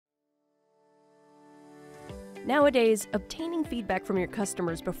Nowadays, obtaining feedback from your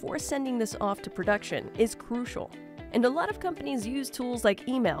customers before sending this off to production is crucial, and a lot of companies use tools like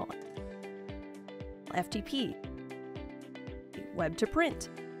email, FTP, web to print,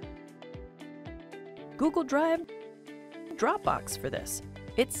 Google Drive, Dropbox for this.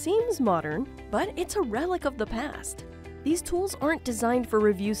 It seems modern, but it's a relic of the past. These tools aren't designed for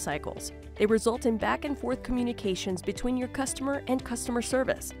review cycles. They result in back and forth communications between your customer and customer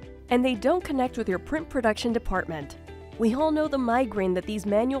service, and they don't connect with your print production department. We all know the migraine that these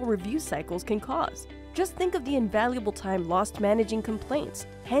manual review cycles can cause. Just think of the invaluable time lost managing complaints,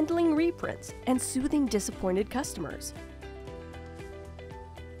 handling reprints, and soothing disappointed customers.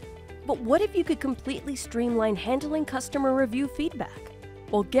 But what if you could completely streamline handling customer review feedback?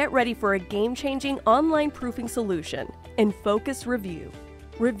 Well, get ready for a game-changing online proofing solution, Enfocus Review.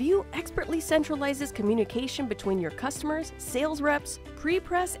 Review expertly centralizes communication between your customers, sales reps,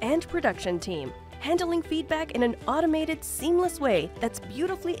 pre-press, and production team, handling feedback in an automated, seamless way that's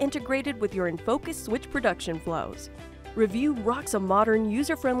beautifully integrated with your Enfocus switch production flows. Review rocks a modern,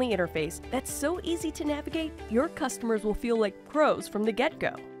 user-friendly interface that's so easy to navigate, your customers will feel like pros from the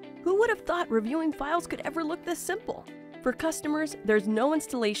get-go. Who would have thought reviewing files could ever look this simple? For customers, there's no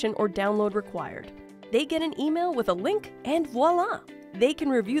installation or download required. They get an email with a link, and voila! They can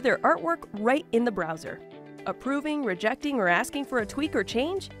review their artwork right in the browser. Approving, rejecting, or asking for a tweak or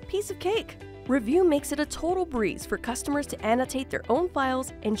change? Piece of cake! Review makes it a total breeze for customers to annotate their own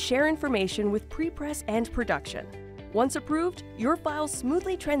files and share information with prepress and production. Once approved, your files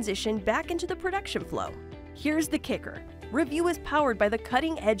smoothly transition back into the production flow. Here's the kicker. Review is powered by the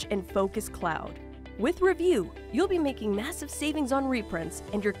cutting-edge Enfocus Cloud. With Review, you'll be making massive savings on reprints,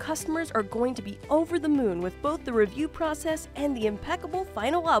 and your customers are going to be over the moon with both the review process and the impeccable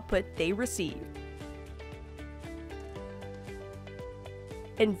final output they receive.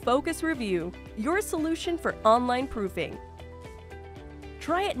 Enfocus Review, your solution for online proofing.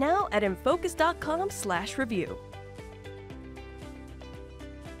 Try it now at enfocus.com/review.